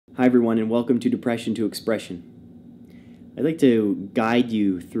Hi everyone, and welcome to Depression to Expression. I'd like to guide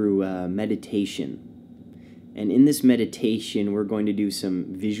you through meditation. And in this meditation, we're going to do some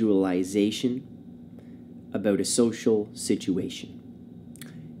visualization about a social situation.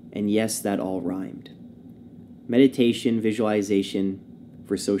 And yes, that all rhymed. Meditation, visualization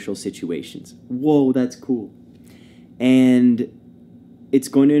for social situations. Whoa, that's cool. And it's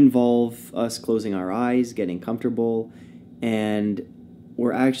going to involve us closing our eyes, getting comfortable, and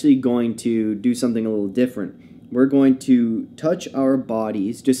we're actually going to do something a little different. We're going to touch our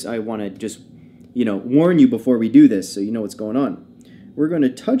bodies. I want to warn you before we do this so you know what's going on. We're going to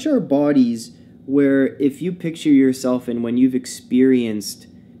touch our bodies where if you picture yourself in when you've experienced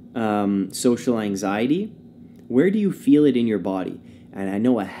social anxiety, where do you feel it in your body? And I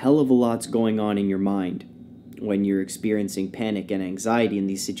know a hell of a lot's going on in your mind when you're experiencing panic and anxiety in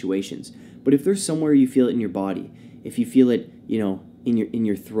these situations. But if there's somewhere you feel it in your body, if you feel it, in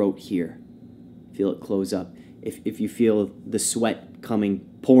your throat here, feel it close up. If you feel the sweat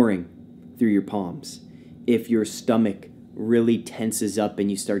pouring through your palms, if your stomach really tenses up and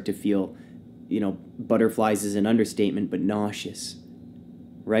you start to feel, butterflies is an understatement, but nauseous,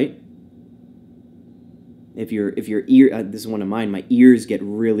 right? If your ear, this is one of mine, my ears get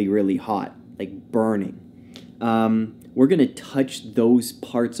really, really hot, like burning. We're going to touch those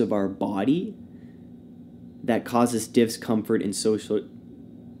parts of our body that causes discomfort in social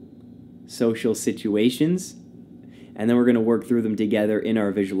situations, and then we're going to work through them together in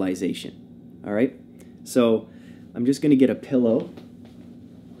our visualization. All right? So I'm just going to get a pillow,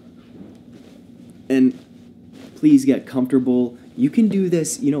 and please get comfortable. You can do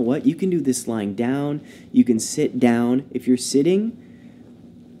this, you know what? You can do this lying down. You can sit down. If you're sitting,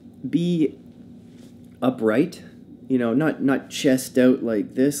 be upright, not chest out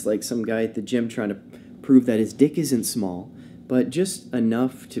like this, like some guy at the gym trying to prove that his dick isn't small, but just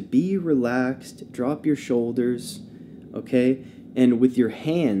enough to be relaxed. Drop your shoulders, okay? And with your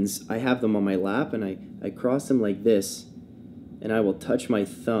hands, I have them on my lap, and I cross them like this, and I will touch my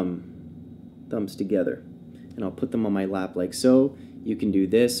thumbs together, and I'll put them on my lap like so. You can do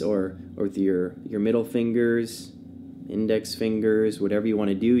this, or with your middle fingers, index fingers, whatever you want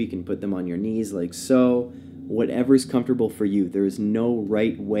to do. You can put them on your knees like so. Whatever's comfortable for you. There is no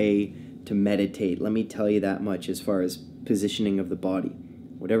right way to meditate. Let me tell you that much as far as positioning of the body.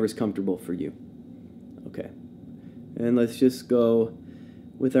 Whatever's comfortable for you. Okay. And let's just go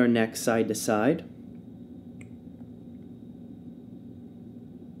with our neck side to side.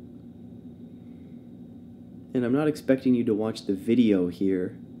 And I'm not expecting you to watch the video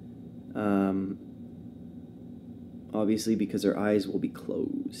here. Obviously because our eyes will be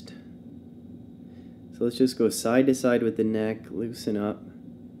closed. So let's just go side to side with the neck, loosen up.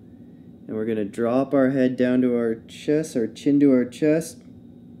 And we're going to drop our head down to our chest, our chin to our chest,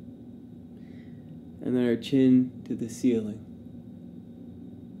 and then our chin to the ceiling.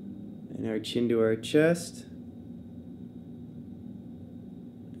 And our chin to our chest,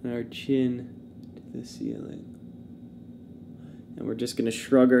 and our chin to the ceiling. And we're just going to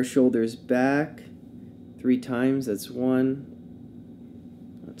shrug our shoulders back 3 times. That's 1,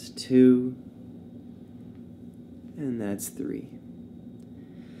 that's 2, and that's 3.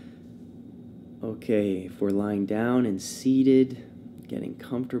 Okay, if we're lying down and seated, getting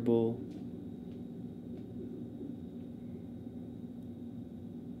comfortable.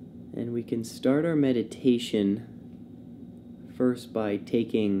 And we can start our meditation first by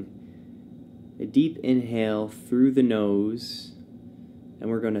taking a deep inhale through the nose, and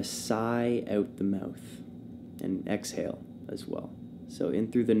we're going to sigh out the mouth, and exhale as well. So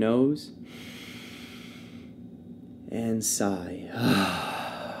in through the nose, and sigh.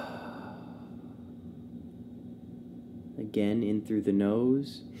 Again, in through the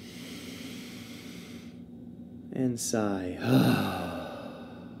nose, and sigh.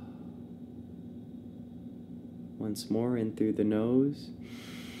 Once more, in through the nose,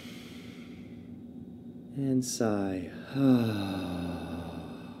 and sigh.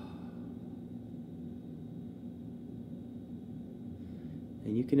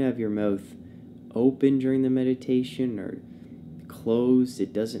 And you can have your mouth open during the meditation or closed,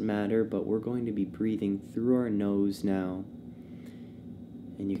 it doesn't matter, but we're going to be breathing through our nose now.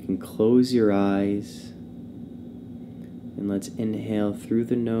 And you can close your eyes, and let's inhale through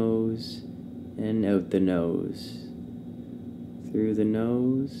the nose and out the nose. Through the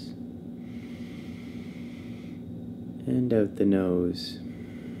nose and out the nose.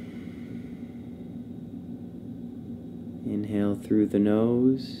 Inhale through the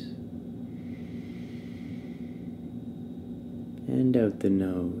nose and out the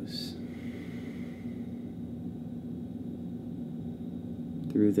nose.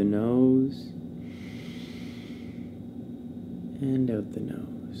 through the nose and out the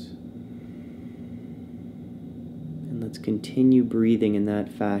nose. And let's continue breathing in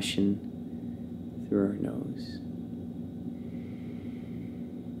that fashion through our nose.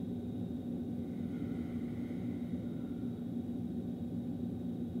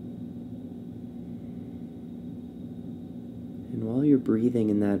 And while you're breathing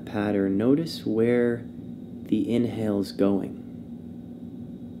in that pattern, notice where the inhale's going.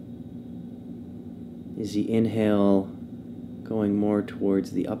 Is the inhale going more towards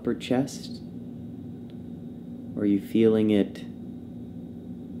the upper chest? Or are you feeling it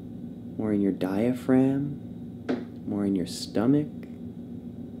more in your diaphragm? More in your stomach?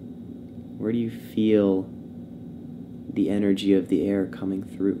 Where do you feel the energy of the air coming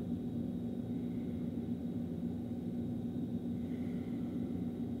through?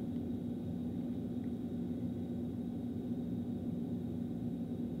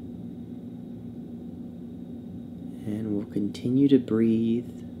 And we'll continue to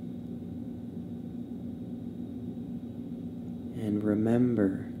breathe. And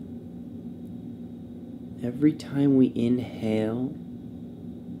remember, every time we inhale,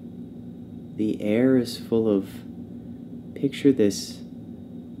 the air is full of, picture this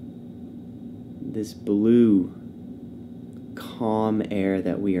blue, calm air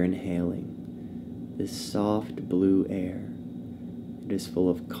that we are inhaling. This soft blue air. It is full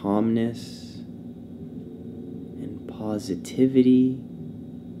of calmness, positivity,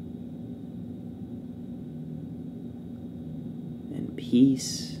 and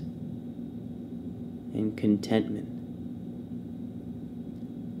peace, and contentment.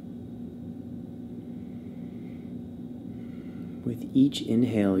 With each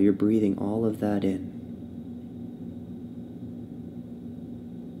inhale, you're breathing all of that in.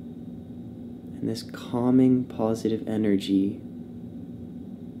 And this calming, positive energy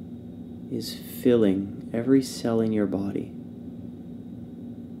is filling every cell in your body.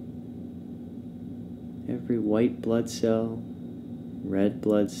 Every white blood cell, red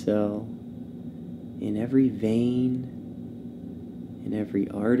blood cell, in every vein, in every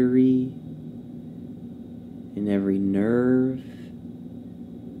artery, in every nerve,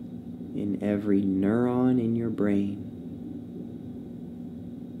 in every neuron in your brain.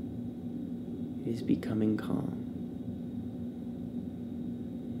 It is becoming calm.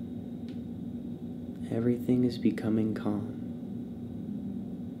 Everything is becoming calm.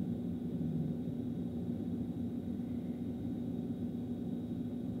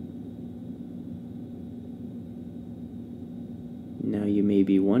 Now you may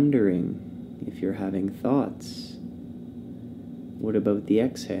be wondering if you're having thoughts. What about the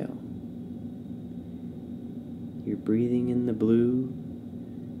exhale? You're breathing in the blue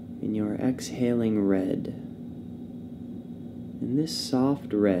and you're exhaling red. And this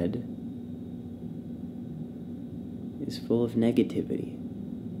soft red is full of negativity.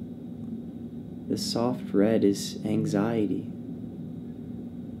 The soft red is anxiety.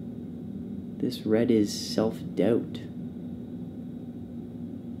 This red is self-doubt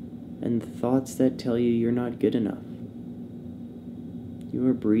and thoughts that tell you you're not good enough. You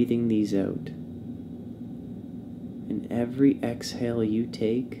are breathing these out. And every exhale you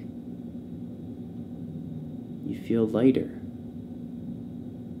take, you feel lighter.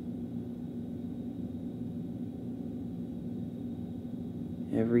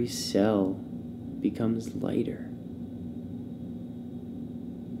 Every cell becomes lighter.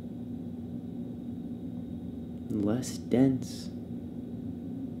 Less dense.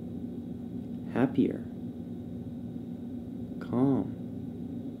 Happier. Calm.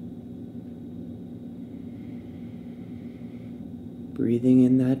 Breathing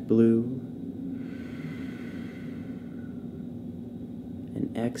in that blue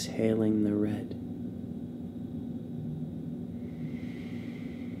and exhaling the red.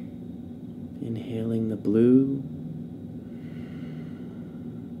 Inhaling the blue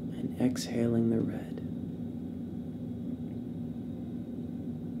and exhaling the red.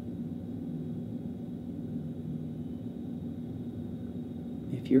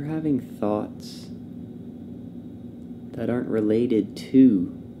 If you're having thoughts that aren't related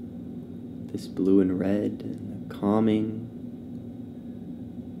to this blue and red and the calming,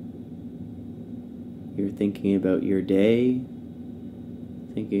 you're thinking about your day,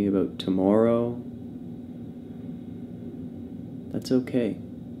 thinking about tomorrow, that's okay.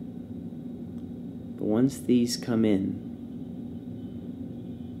 But once these come in,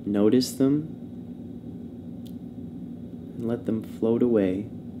 notice them and let them float away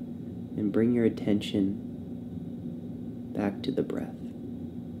and bring your attention back to the breath.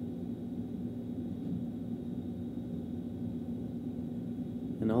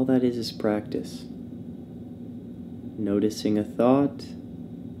 And all that is practice. Noticing a thought,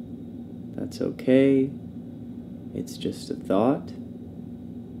 that's okay. It's just a thought.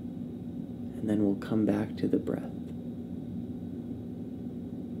 And then we'll come back to the breath.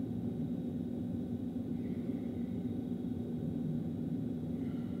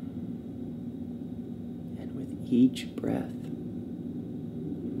 And with each breath,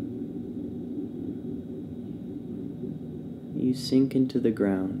 you sink into the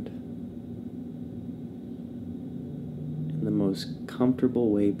ground in the most comfortable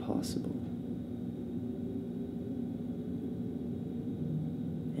way possible.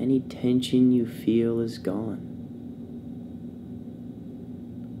 Any tension you feel is gone.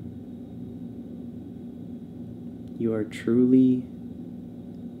 You are truly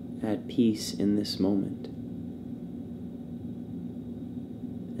at peace in this moment.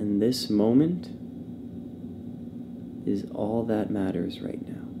 And this moment is all that matters right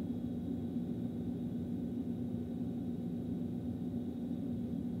now.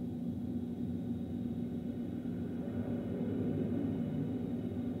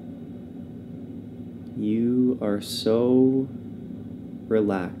 You are so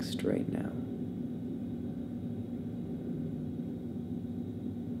relaxed right now.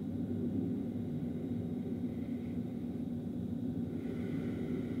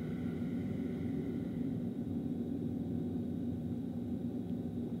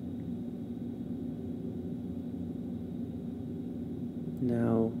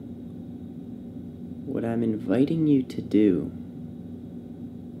 Now, what I'm inviting you to do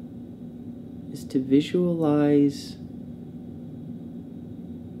is to visualize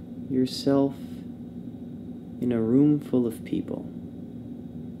yourself in a room full of people.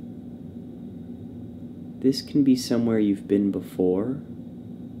 This can be somewhere you've been before.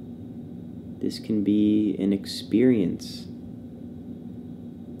 This can be an experience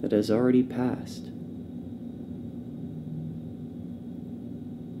that has already passed.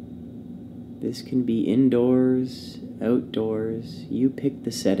 This can be indoors, outdoors. You pick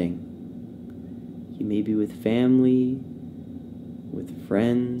the setting. You may be with family, with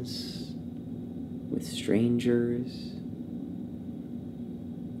friends, with strangers.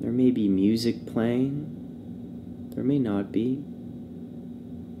 There may be music playing. There may not be.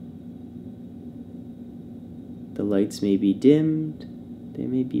 The lights may be dimmed. They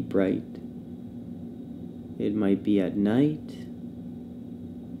may be bright. It might be at night,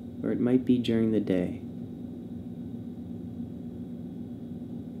 or it might be during the day.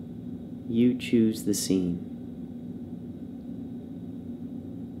 You choose the scene.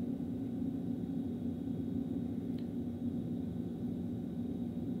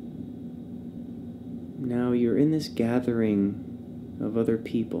 Now you're in this gathering of other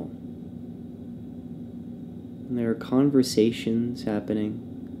people, and there are conversations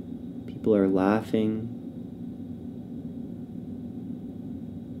happening. People are laughing,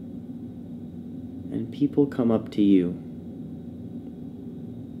 and people come up to you,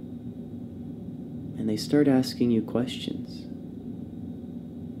 and they start asking you questions.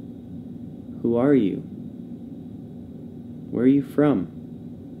 Who are you? Where are you from?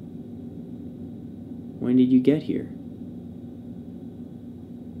 When did you get here?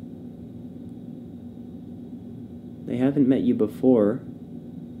 They haven't met you before.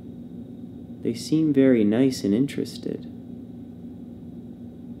 They seem very nice and interested.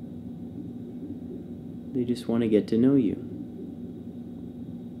 They just want to get to know you.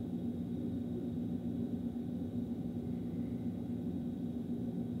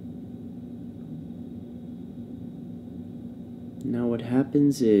 Now what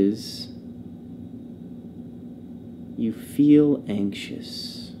happens is you feel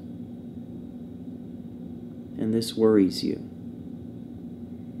anxious, and this worries you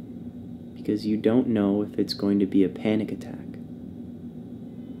because you don't know if it's going to be a panic attack.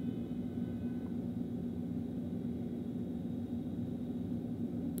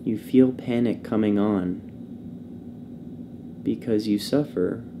 You feel panic coming on because you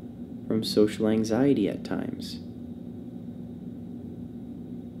suffer from social anxiety at times.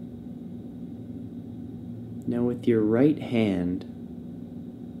 Now with your right hand,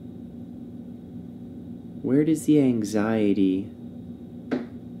 where does the anxiety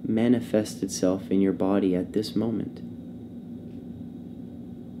manifest itself in your body at this moment?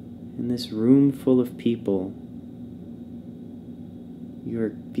 In this room full of people,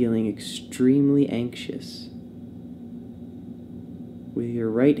 you're feeling extremely anxious. With your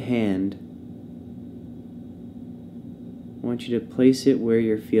right hand, I want you to place it where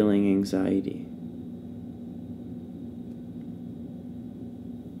you're feeling anxiety.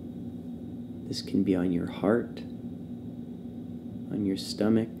 This can be on your heart, on on your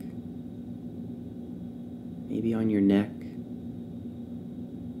stomach, maybe on your neck,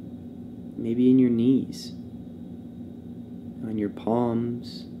 maybe in your knees, on your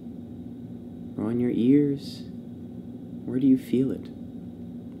palms, or on your ears. Where do you feel it?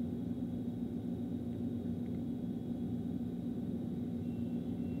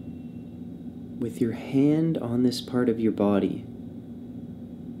 With your hand on this part of your body,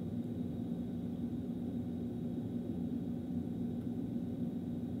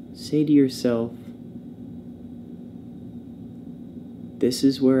 say to yourself, "This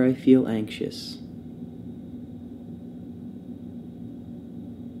is where I feel anxious."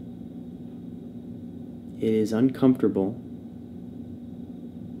 It is uncomfortable,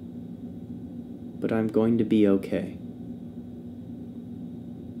 but I'm going to be okay.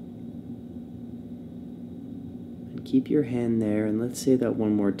 And keep your hand there, and let's say that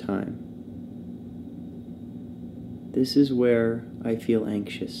one more time. This is where I feel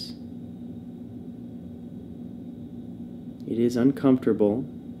anxious. It is uncomfortable,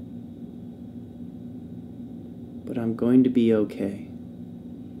 but I'm going to be okay.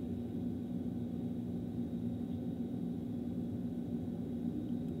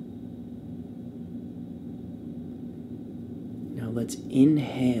 Now let's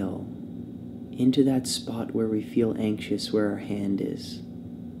inhale into that spot where we feel anxious, where our hand is.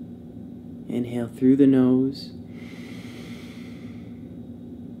 Inhale through the nose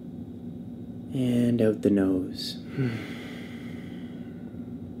and out the nose.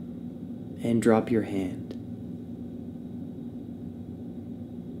 And drop your hand.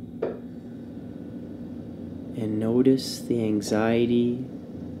 And notice the anxiety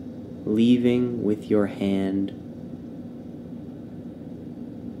leaving with your hand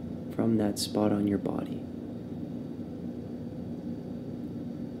from that spot on your body.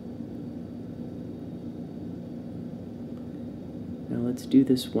 Now let's do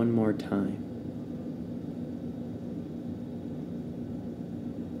this one more time.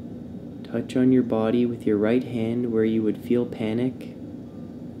 Touch on your body with your right hand where you would feel panic.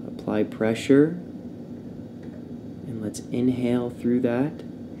 Apply pressure. And let's inhale through that.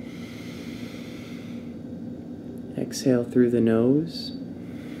 Exhale through the nose.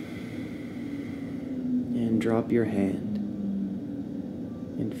 And drop your hand.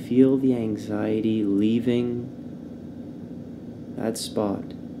 And feel the anxiety leaving that spot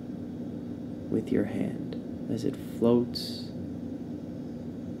with your hand as it floats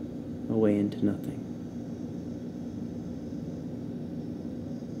away into nothing.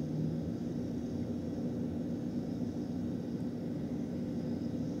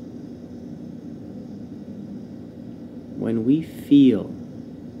 When we feel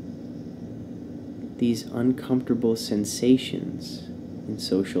these uncomfortable sensations in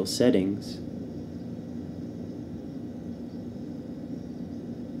social settings,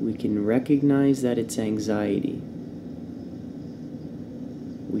 we can recognize that it's anxiety.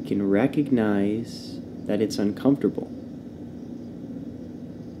 We can recognize that it's uncomfortable.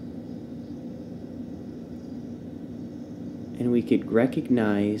 And we could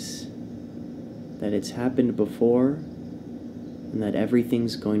recognize that it's happened before and that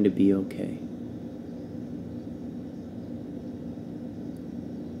everything's going to be okay.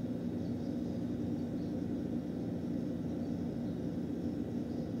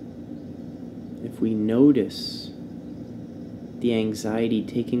 If we notice the anxiety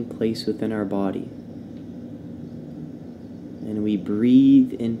taking place within our body, and we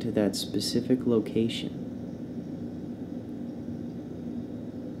breathe into that specific location,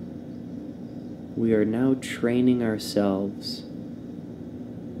 we are now training ourselves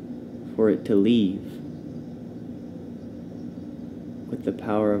for it to leave with the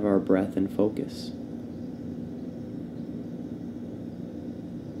power of our breath and focus.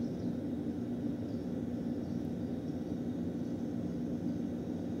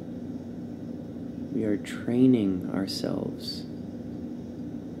 We are training ourselves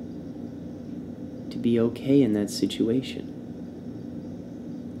to be okay in that situation,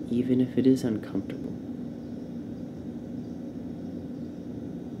 even if it is uncomfortable.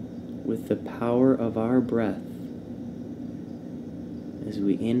 With the power of our breath, as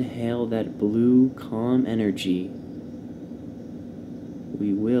we inhale that blue, calm energy,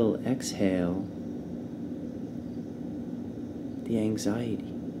 we will exhale the anxiety.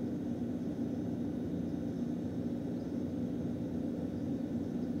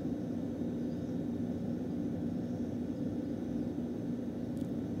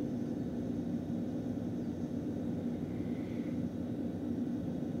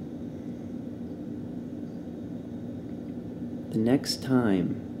 The next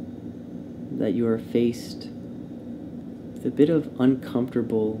time that you are faced with a bit of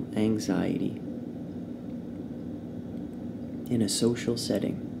uncomfortable anxiety in a social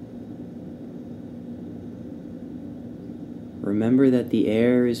setting. Remember that the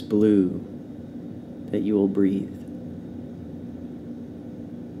air is blue that you will breathe.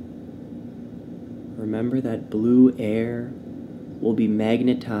 Remember that blue air will be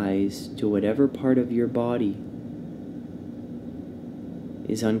magnetized to whatever part of your body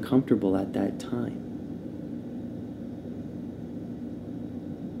is uncomfortable at that time.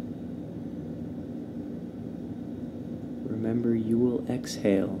 Remember, you will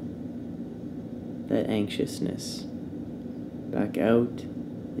exhale that anxiousness back out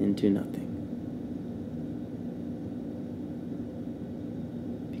into nothing.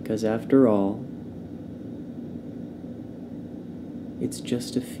 Because after all, it's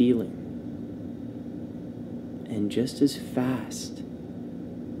just a feeling. And just as fast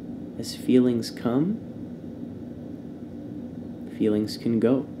as feelings come, feelings can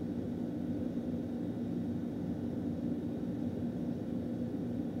go.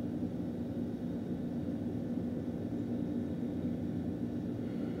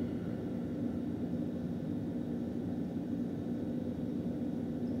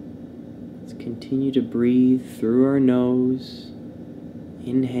 Let's continue to breathe through our nose,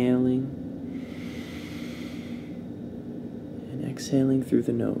 inhaling and exhaling through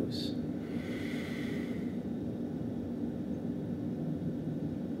the nose.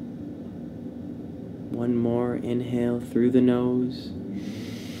 One more inhale through the nose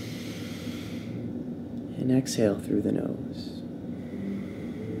and exhale through the nose.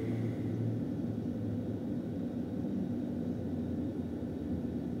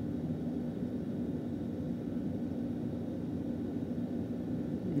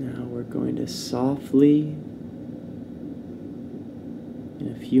 Now we're going to softly,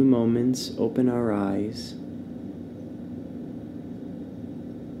 in a few moments, open our eyes.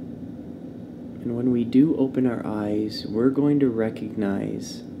 And when we do open our eyes, we're going to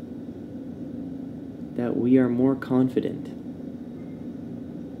recognize that we are more confident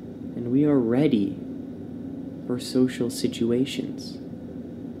and we are ready for social situations.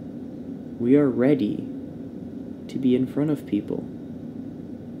 We are ready to be in front of people.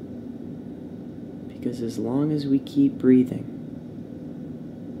 Because as long as we keep breathing,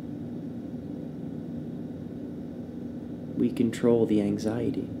 we control the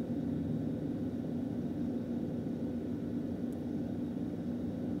anxiety.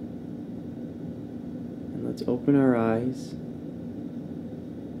 And let's open our eyes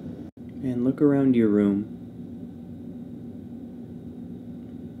and look around your room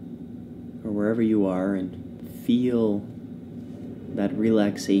or wherever you are and feel that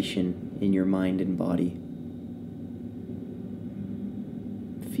relaxation in your mind and body.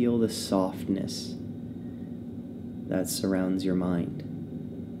 Feel the softness that surrounds your mind.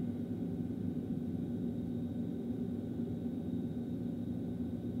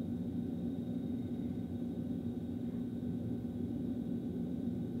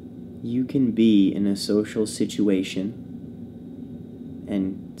 You can be in a social situation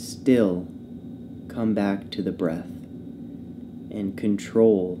and still come back to the breath and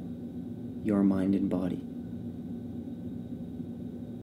control your mind and body.